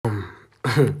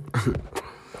I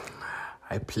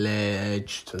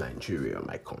pledge to Nigeria,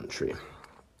 my country.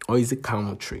 Or is it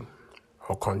country?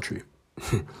 Or country?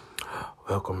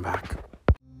 Welcome back.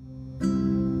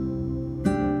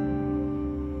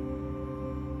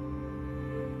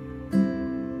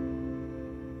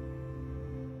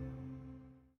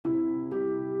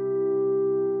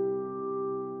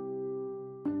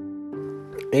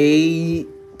 Hey,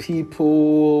 people.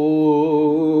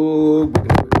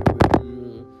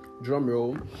 Drum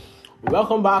roll.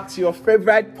 Welcome back to your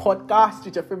favorite podcast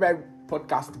with your favorite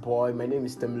podcast boy. My name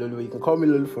is Tem Lulu. You can call me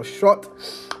Lulu for short.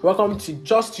 Welcome to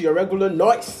Just Your Regular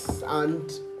Noise.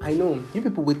 And I know you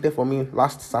people waited for me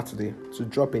last Saturday to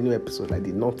drop a new episode. I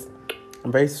did not.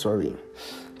 I'm very sorry.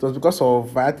 It was because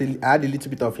of I had a little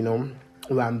bit of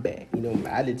Lambe, I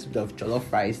had a little bit of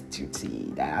jollof rice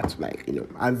duty that I had to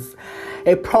as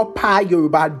a proper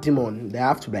Yoruba demon, they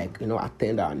have to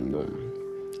attend and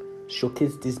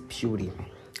showcase this beauty.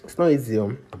 It's not easy.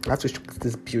 I have to showcase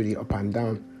this beauty up and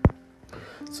down.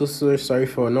 So sorry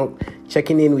for not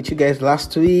checking in with you guys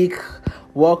last week.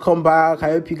 Welcome back. I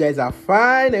hope you guys are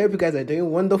fine. I hope you guys are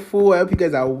doing wonderful. I hope you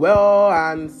guys are well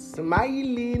and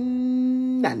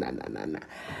smiling.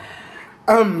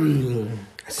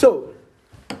 So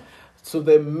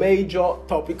the major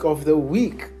topic of the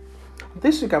week.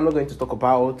 This week I'm not going to talk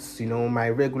about, my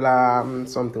regular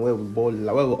something where we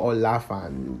all laugh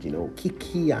and,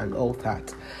 kiki and all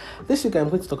that. This week I'm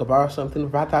going to talk about something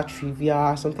rather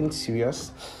trivial, something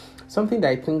serious, something that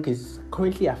I think is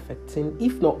currently affecting,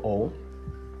 if not all,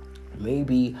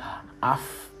 maybe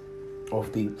half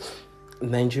of the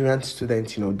Nigerian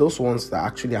students, those ones that are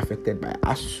actually affected by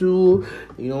ASU,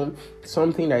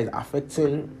 something that is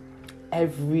affecting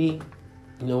every,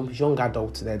 young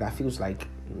adult that feels like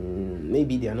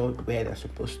maybe they're not where they're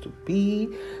supposed to be,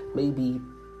 maybe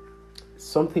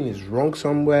something is wrong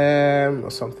somewhere or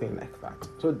something like that.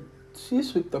 So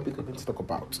this week's topic we're going to talk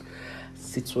about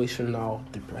situational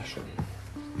depression.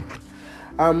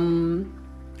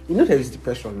 There is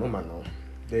depression, normal.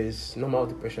 There is normal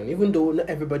depression, even though not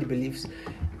everybody believes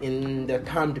in the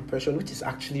term depression, which is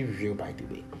actually real, by the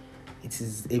way. It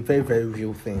is a very, very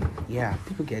real thing. Yeah,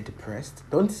 people get depressed.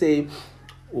 Don't say,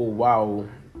 oh wow,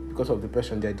 because of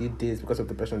depression they did this, because of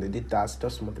depression they did that.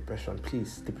 Just more depression,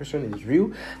 please. Depression is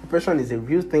real. Depression is a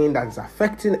real thing that is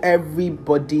affecting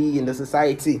everybody in the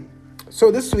society.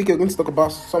 So this week we're going to talk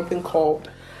about something called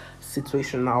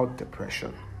situational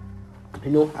depression.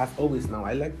 As always now,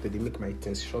 I like that they make my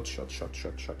things short. I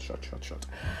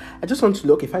just want to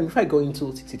look, if I go into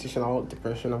situational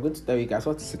depression, I'm going to tell you guys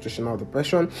what is situational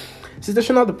depression.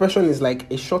 Situational depression is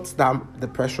like a short-term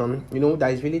depression,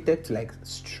 that is related to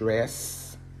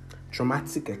stress,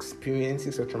 traumatic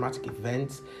experiences or traumatic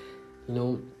events,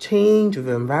 change of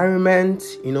environment,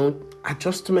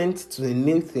 adjustment to a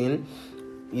new thing,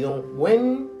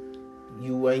 when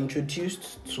you are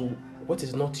introduced to what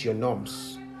is not your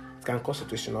norms. It can cause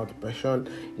situational depression.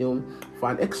 For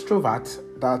an extrovert,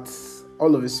 that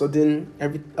all of a sudden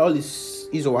all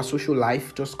his or her social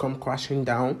life just come crashing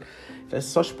down.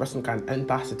 Such person can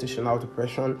enter situational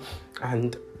depression.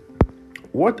 And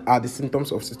what are the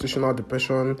symptoms of situational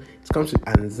depression? It comes with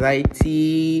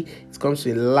anxiety. It comes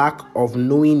with lack of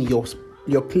knowing your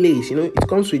place. It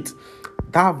comes with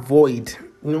that void.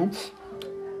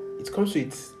 It comes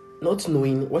with not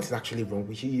knowing what is actually wrong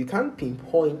with you. You can't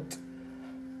pinpoint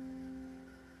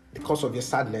the cause of your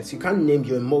sadness. You can't name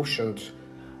your emotions.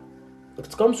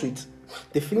 It comes with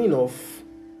the feeling of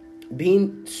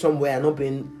being somewhere and not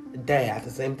being there at the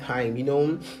same time.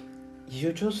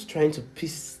 You're just trying to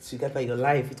piece together your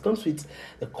life. It comes with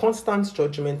the constant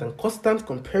judgment and constant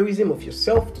comparison of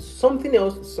yourself to something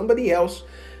else, to somebody else,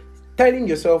 telling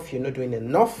yourself you're not doing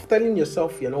enough, telling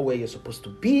yourself you're not where you're supposed to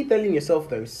be, telling yourself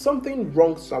there is something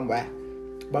wrong somewhere.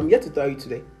 But I'm here to tell you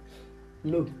today,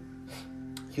 no,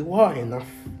 you are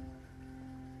enough.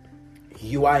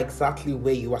 You are exactly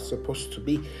where you are supposed to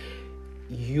be.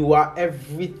 You are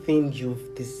everything you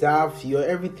deserve. You are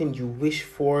everything you wish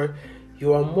for.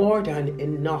 You are more than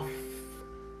enough.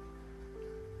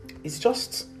 It's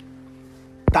just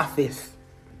that faith.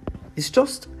 It's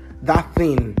just that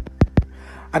thing.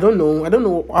 I don't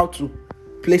know how to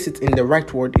place it in the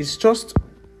right word. It's just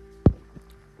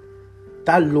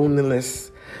that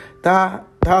loneliness, that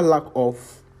lack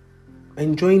of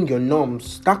enjoying your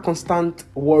norms, that constant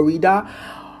worry, that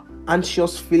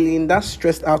anxious feeling, that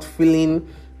stressed out feeling,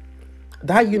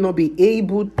 that you not be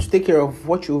able to take care of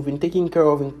what you've been taking care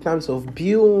of in terms of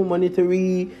bill,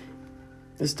 monetary.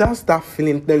 It's just that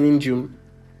feeling telling you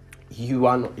you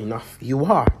are not enough. You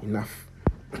are enough.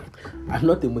 I'm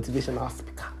not a motivational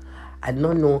speaker. I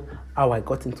don't know how I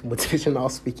got into motivational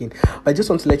speaking, but I just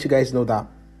want to let you guys know that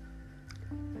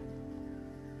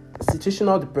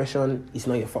situational depression is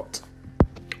not your fault.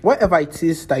 Whatever it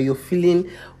is that you're feeling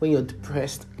when you're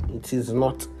depressed, it is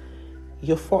not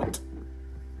your fault.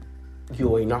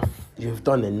 You're enough. You've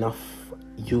done enough.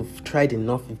 You've tried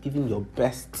enough. You've given your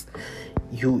best.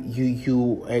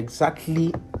 You are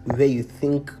exactly where you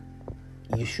think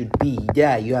you should be.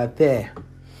 Yeah, you are there.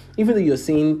 Even though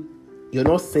you're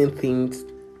not saying things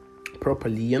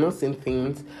properly, you're not saying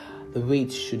things the way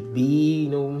it should be,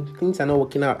 things are not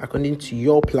working out according to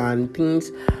your plan,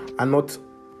 things are not,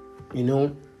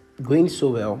 going so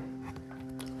well.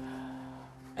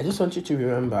 I just want you to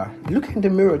remember, look in the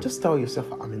mirror, just tell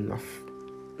yourself, I'm enough.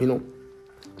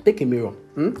 Take a mirror,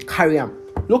 carry on,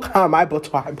 look how I'm eyeball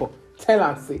to eyeball, tell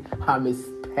and say, I'm a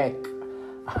speck,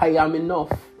 I am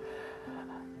enough.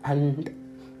 And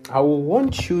I will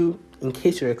want you, in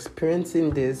case you're experiencing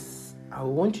this, I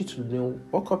want you to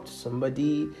walk up to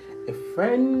somebody, a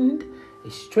friend, a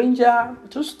stranger,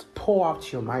 just pour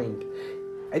out your mind.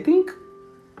 I think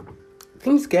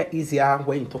things get easier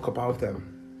when you talk about them.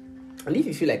 And if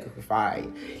you feel like you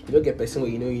don't get a person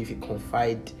where if you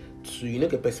confide to, you don't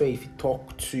get a person where if you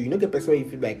talk to, you don't get a person where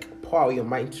if you pour out your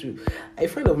mind to. A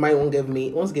friend of mine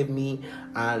once gave me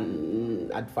an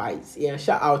advice. Yeah,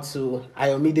 shout out to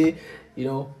Ayomide.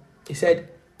 He said,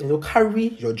 carry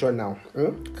your journal.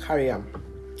 Carry them.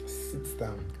 Sit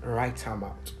down. Write them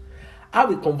out. Have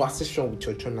a conversation with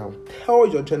your journal. Tell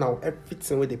your journal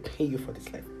everything where they pay you for this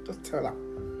life. Just tell them.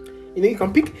 You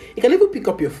can even pick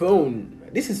up your phone.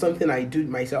 This is something I do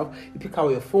myself. You pick out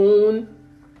your phone,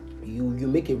 you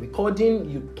make a recording,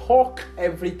 you talk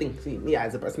everything. See, me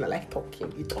as a person, I like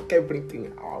talking. You talk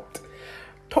everything out.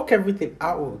 Talk everything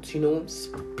out,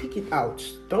 speak it out.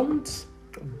 Don't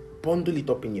bundle it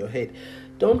up in your head.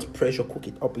 Don't pressure cook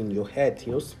it up in your head.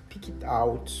 Speak it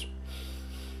out.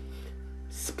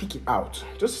 Speak it out.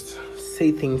 Just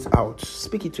say things out.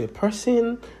 Speak it to a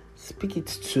person. Speak it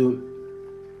to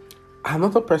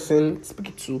another person. Speak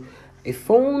it to a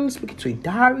phone. Speak it to a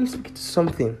diary. Speak it to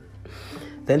something.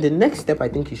 Then the next step I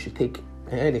think you should take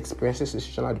and experiencing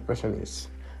situational depression is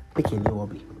pick a new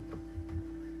hobby.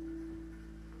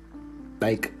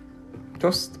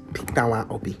 Just pick that one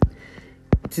hobby.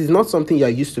 It is not something you are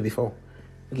used to before.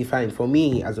 Okay, fine. For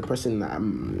me, as a person,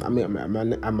 I'm an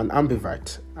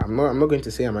ambivert. I'm not going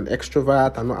to say I'm an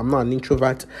extrovert. I'm not an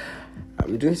introvert.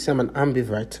 I'm going to say I'm an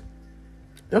ambivert.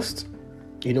 Just,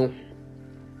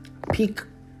 pick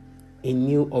a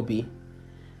new hobby.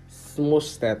 Small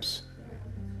steps,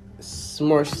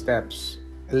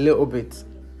 a little bit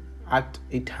at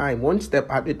a time. One step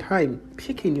at a time.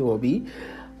 Pick a new hobby.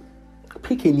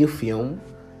 Pick a new film.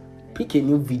 Pick a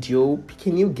new video. Pick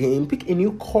a new game. Pick a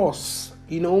new course.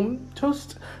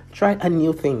 Just try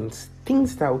new things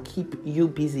that will keep you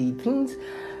busy, things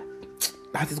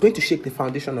that is going to shake the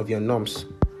foundation of your norms.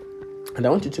 And I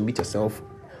want you to meet yourself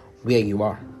where you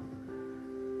are.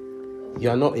 You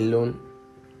are not alone.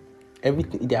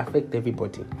 Everything, they affect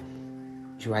everybody.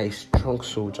 You are a strong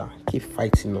soldier. Keep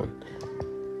fighting on.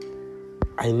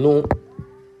 I know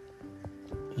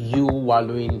you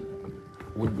wallowing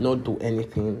would not do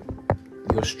anything.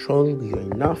 You're strong. You're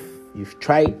enough. You've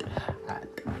tried.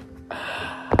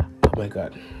 Oh my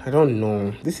God. I don't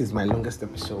know. This is my longest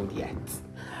episode yet.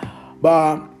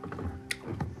 But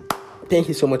thank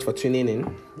you so much for tuning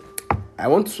in. I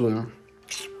want to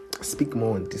speak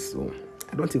more on this. So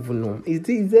I don't even know.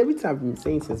 Is everything I've been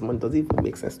saying since month, does it even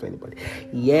make sense to anybody?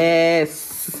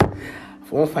 Yes.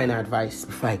 For one final advice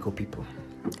before I go, people.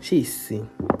 See,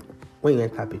 when you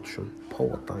enter a bedroom, pour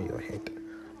water on your head.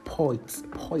 Pour it.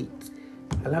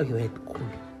 Allow your head cool.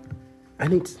 I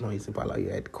know it's noisy, but allow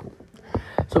your head cool.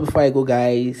 So before I go,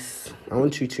 guys, I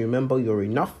want you to remember you're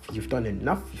enough. You've done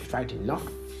enough. You've tried enough.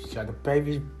 You're the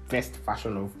very best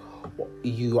version of what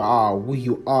you are, who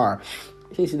you are.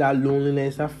 You see that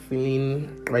loneliness, that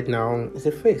feeling right now, it's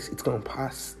a phase. It's going to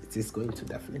pass. It is going to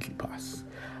definitely pass.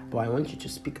 But I want you to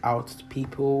speak out to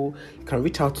people. You can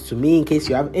reach out to me in case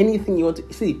you have anything you want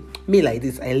to. See, me like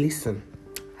this, I listen.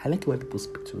 I like it when people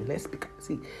speak to me. Let's speak.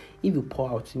 See, if you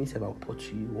pour out to me, I'll pour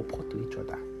to you. We'll pour to each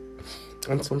other.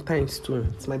 And sometimes too,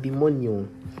 it might be money.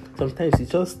 Sometimes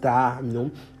it's just that,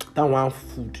 that one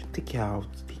food. Take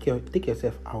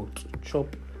yourself out.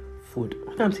 Chop food.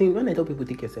 What I'm saying, when I tell people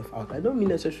take yourself out, I don't mean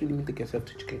necessarily mean take yourself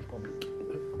to chicken public.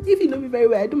 If you know me very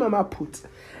well, I do mama put.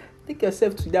 Take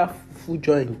yourself to that food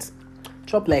joint.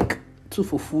 Chop 2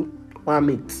 for food, 1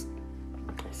 meat.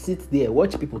 Sit there,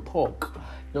 watch people talk.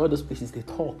 All those places they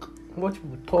talk. Watch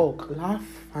people talk, laugh,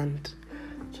 and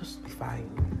just be fine.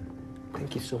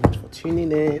 Thank you so much for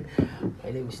tuning in.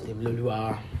 My name is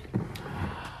Temiloluwa.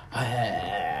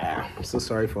 I'm so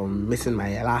sorry for missing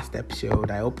my last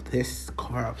episode. I hope this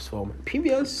corrupts from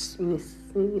previous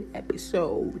missing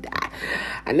episode.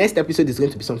 And next episode is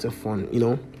going to be something fun, you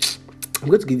know. I'm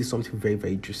going to give you something very,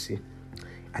 very juicy.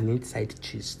 An inside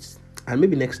gist. And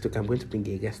maybe next week I'm going to bring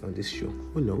a guest on this show.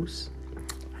 Who knows?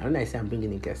 I don't know. I say I'm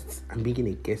bringing a guest. I'm bringing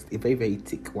a guest, a very, very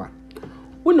thick one.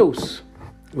 Who knows?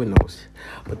 Who knows?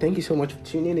 But thank you so much for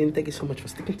tuning in. Thank you so much for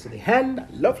sticking to the hand. I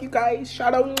love you guys.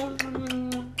 Shout out.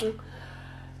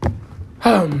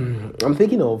 I'm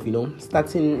thinking of, you know,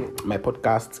 starting my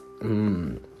podcast,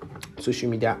 social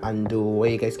media, and where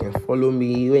you guys can follow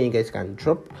me, where you guys can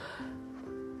drop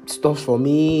stuff for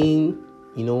me,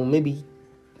 you know, maybe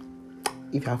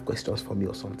if you have questions for me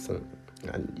or something,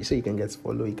 and you say you can get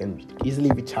follow, you can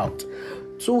easily reach out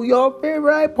to your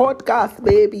favorite podcast,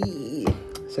 baby.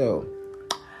 So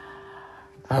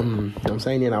I'm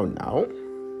signing out now.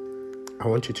 I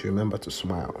want you to remember to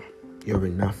smile. You're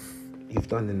enough. You've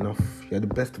done enough. You're the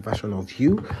best version of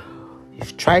you.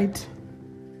 You've tried.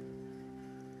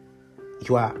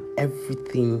 You are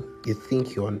everything you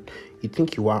think you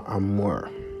are and more.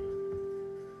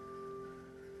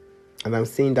 And I'm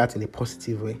saying that in a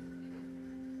positive way.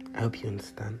 I hope you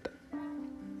understand.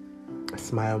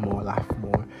 Smile more, laugh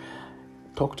more,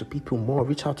 talk to people more,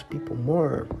 reach out to people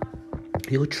more.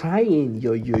 You're trying.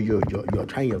 You're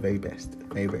trying your very best.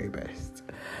 Very, very best.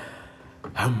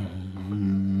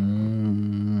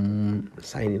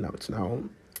 Signing out now.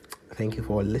 Thank you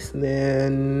for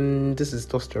listening. This is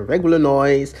just a regular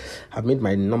noise. I've made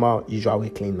my normal, usual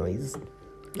weekly noise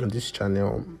on this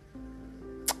channel.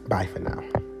 Bye for now.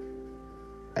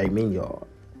 I mean your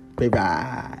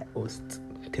favorite host,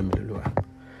 Tim Lulua.